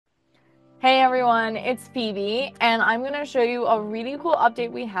Hey everyone, it's Phoebe, and I'm going to show you a really cool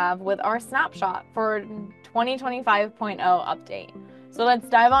update we have with our Snapshot for 2025.0 update. So let's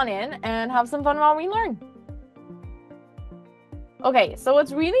dive on in and have some fun while we learn. Okay, so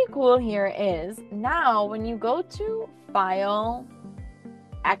what's really cool here is now when you go to File,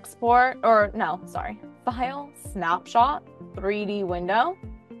 Export, File, Snapshot, 3D window,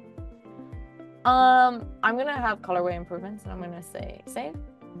 I'm going to have colorway improvements and I'm going to say save.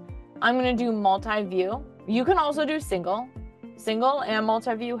 I'm going to do multi-view. You can also do single. Single and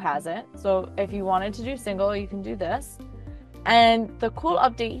multi-view has it. So if you wanted to do single, you can do this. And the cool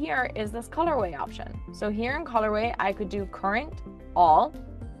update here is this colorway option. So here in colorway, I could do current, all,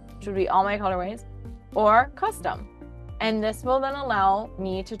 which would be all my colorways, or custom. And this will then allow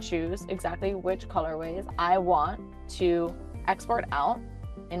me to choose exactly which colorways I want to export out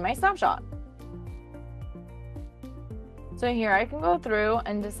in my snapshot. So here I can go through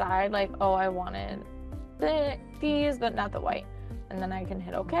and decide like, oh, I wanted these, but not the white. And then I can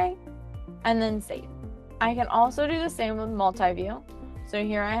hit OK and then save. I can also do the same with multi-view. So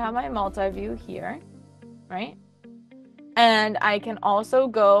here I have my multi-view here, right? And I can also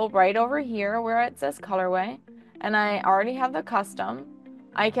go right over here where it says colorway, and I already have the custom.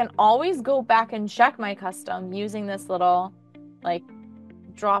 I can always go back and check my custom using this little like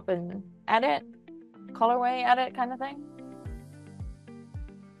drop and edit, colorway edit kind of thing.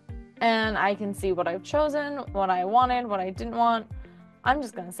 And I can see what I've chosen, what I wanted, what I didn't want. I'm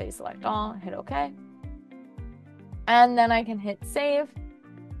just going to say select all, hit OK. And then I can hit save.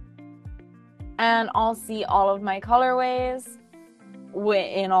 And I'll see all of my colorways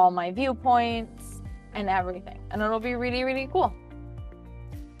in all my viewpoints and everything. And it'll be really, really cool.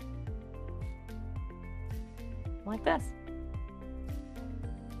 Like this.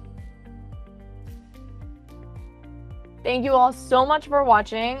 Thank you all so much for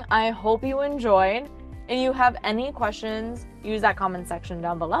watching. I hope you enjoyed. If you have any questions, use that comment section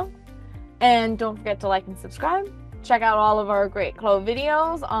down below. And don't forget to like and subscribe. Check out all of our great CLO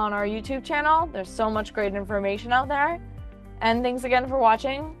videos on our YouTube channel. There's so much great information out there. And thanks again for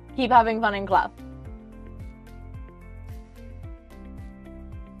watching. Keep having fun in CLO.